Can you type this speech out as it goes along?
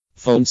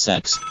Phone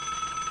sex.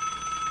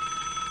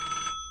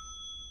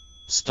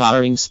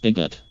 Starring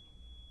Spigot.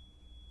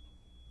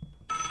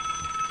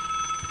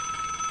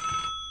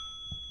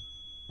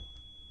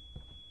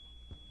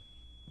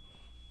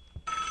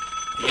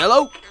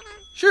 Hello?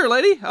 Sure,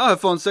 lady. I'll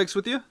have phone sex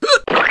with you.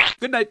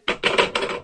 Good night.